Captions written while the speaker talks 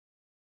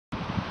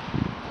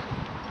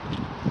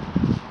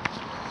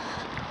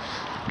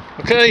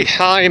Okay,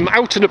 I'm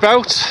out and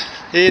about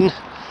in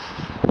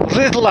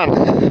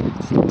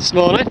Rhuddlan this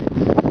morning.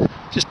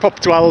 Just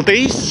popped to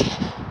Aldi's.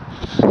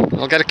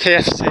 I'll get a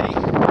KFC.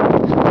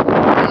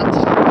 And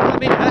I'm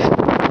here.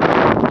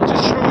 I'll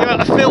just show you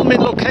a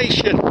filming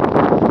location.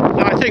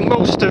 Now, I think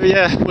most of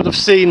you would have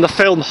seen the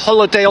film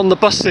Holiday on the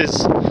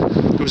Buses.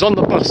 It was on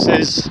the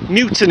buses,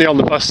 Mutiny on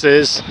the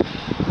buses,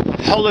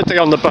 Holiday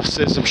on the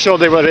buses. I'm sure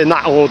they were in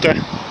that order.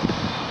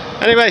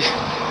 Anyway,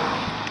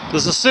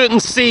 there's a certain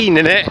scene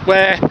in it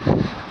where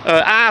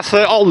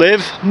Arthur,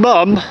 Olive,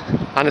 Mum,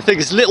 and I think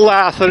it's little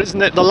Arthur,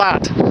 isn't it, the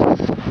lad,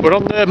 were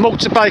on the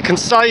motorbike and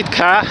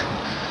sidecar,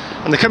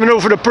 and they're coming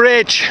over a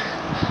bridge,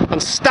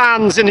 and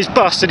Stan's in his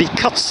bus and he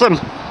cuts them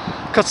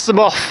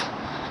off,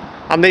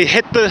 and they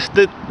hit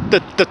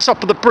the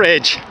top of the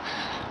bridge,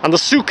 and the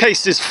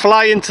suitcases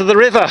fly into the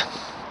river,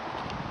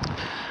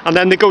 and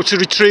then they go to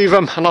retrieve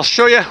them. And I'll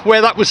show you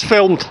where that was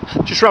filmed,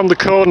 just round the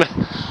corner.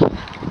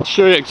 I'll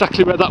show you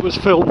exactly where that was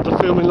filmed, the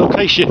filming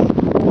location.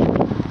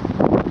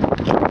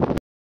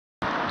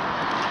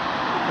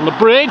 And the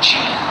bridge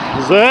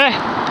is there,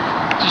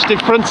 just in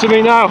front of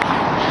me now.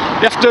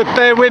 You have to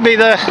bear with me,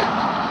 the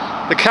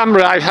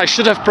camera I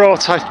should have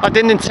brought. I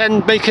didn't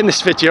intend making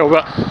this video,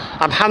 but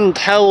I'm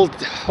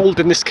handheld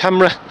holding this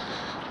camera,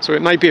 so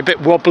it might be a bit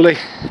wobbly.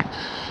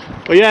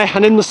 But yeah,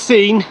 and in the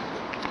scene,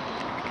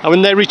 and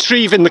when they're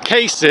retrieving the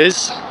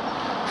cases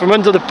from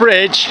under the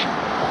bridge,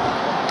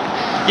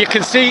 you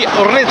can see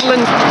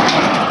Rhuddlan,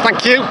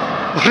 thank you,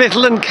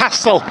 Rhuddlan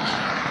Castle,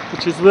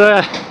 which is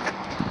there.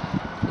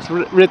 It's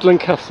Rhuddlan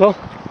Castle.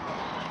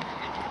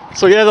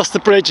 So yeah, that's the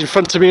bridge in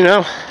front of me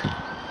now,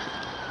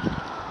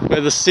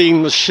 where the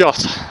scene was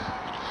shot.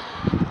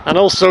 And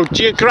also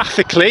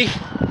geographically,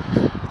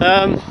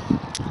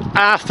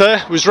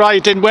 Arthur was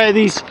riding where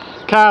these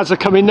cars are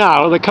coming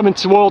now. They're coming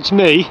towards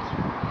me.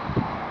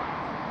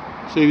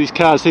 See these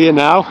cars here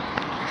now,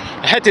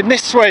 heading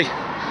this way.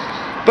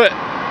 But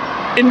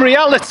in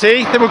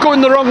reality, they were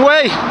going the wrong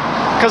way,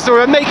 because they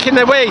were making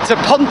their way to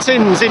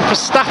Pontins in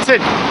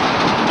Prestatyn.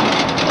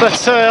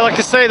 But like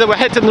I say, they were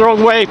heading the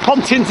wrong way.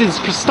 Pontins in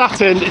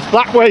Prestatyn is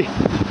that way,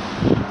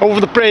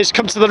 over the bridge,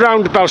 come to the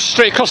roundabout,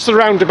 straight across the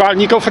roundabout,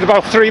 and you go for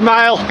about 3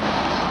 miles.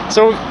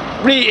 So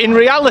in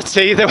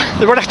reality, they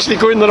were actually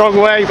going the wrong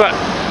way, but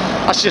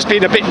that's just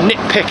been a bit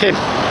nitpicking.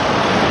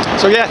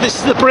 So yeah, this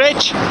is the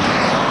bridge.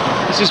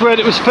 This is where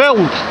it was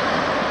filmed.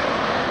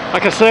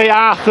 Like I say,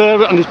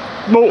 Arthur and his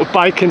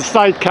motorbike and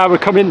sidecar were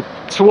coming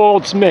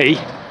towards me,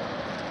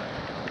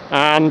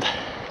 and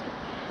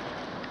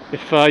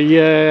if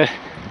I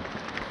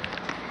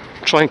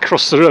try and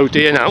cross the road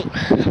here now,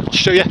 I'll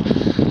show you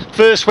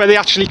first where they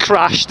actually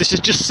crashed. This is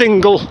just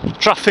single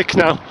traffic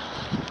now.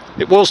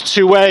 It was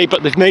two-way,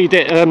 but they've made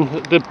it,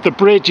 the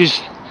bridge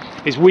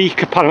is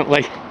weak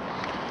apparently.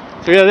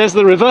 So yeah, there's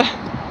the river,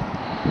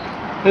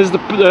 there's the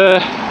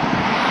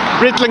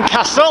Rhuddlan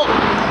Castle.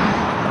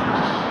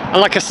 And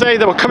like I say,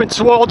 they were coming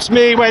towards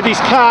me where these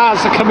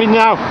cars are coming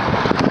now,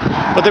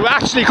 but they were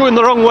actually going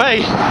the wrong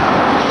way.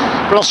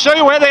 But I'll show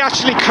you where they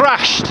actually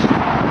crashed,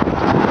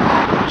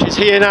 which is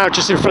here now,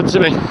 just in front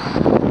of me.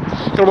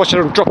 Gotta watch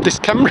her drop this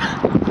camera.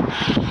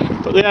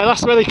 But yeah,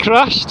 that's where they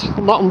crashed,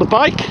 not on the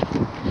bike.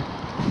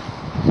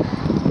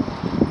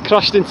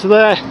 Crashed into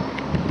there,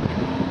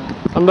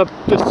 and the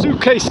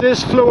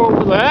suitcases flew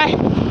over there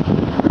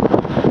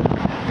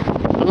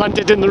and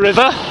landed in the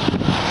river.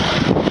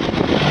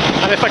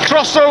 And if I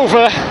cross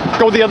over,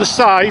 go the other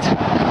side,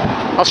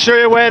 I'll show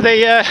you where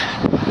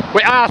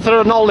where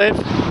Arthur and Olive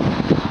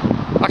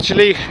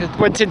actually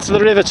went into the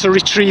river to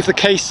retrieve the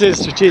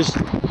cases, which is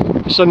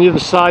just on the other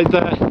side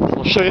there.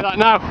 I'll show you that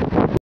now.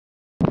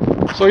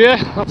 So yeah,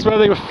 that's where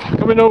they were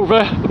coming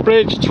over the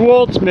bridge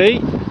towards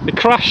me. They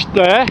crashed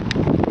there,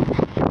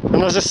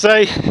 and as I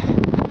say,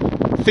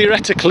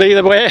 theoretically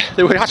they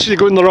were actually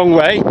going the wrong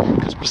way,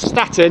 because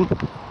Prestatyn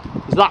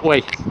is that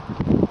way,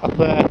 up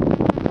there.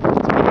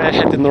 They're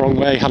heading the wrong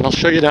way, and I'll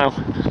show you now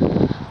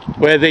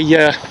where they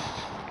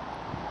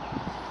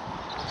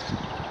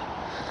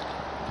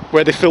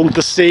filmed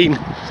the scene,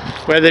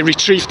 where they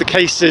retrieved the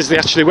cases. They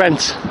actually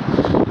went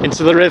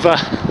into the river,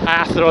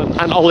 Arthur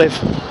and Olive.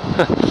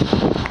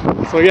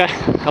 So yeah,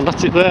 and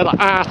that's it there, that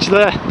arch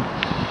there.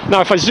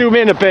 Now if I zoom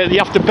in a bit, you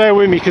have to bear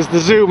with me, because the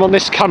zoom on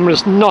this camera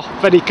is not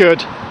very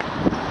good.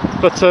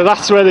 But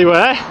that's where they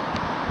were.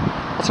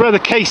 That's where the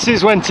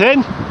cases went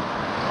in.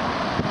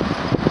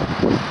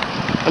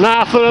 And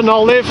Arthur and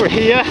Olive were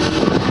here,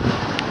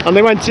 and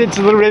they went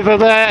into the river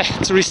there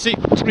to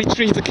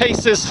retrieve the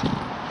cases.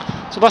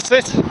 So that's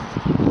it.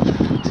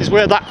 This is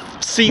where that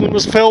scene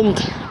was filmed.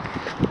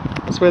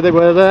 That's where they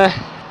were there.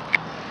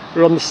 They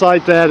were on the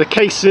side there, the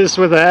cases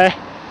were there,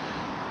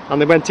 and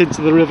they went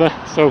into the river.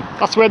 So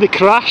that's where they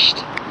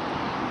crashed.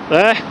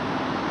 There.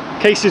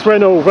 Cases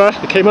went over,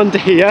 they came under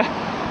here,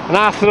 and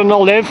Arthur and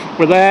Olive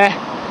were there,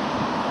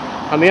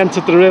 and they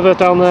entered the river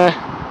down there.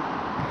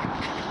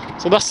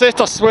 So that's it,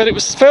 that's where it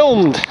was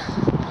filmed.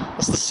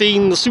 That's the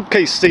scene, the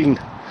suitcase scene.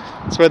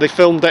 That's where they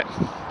filmed it.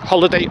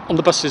 Holiday on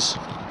the buses.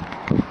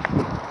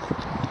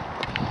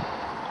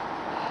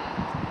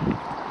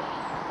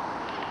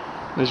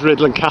 There's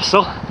Rhuddlan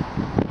Castle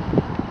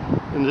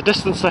in the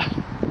distance there.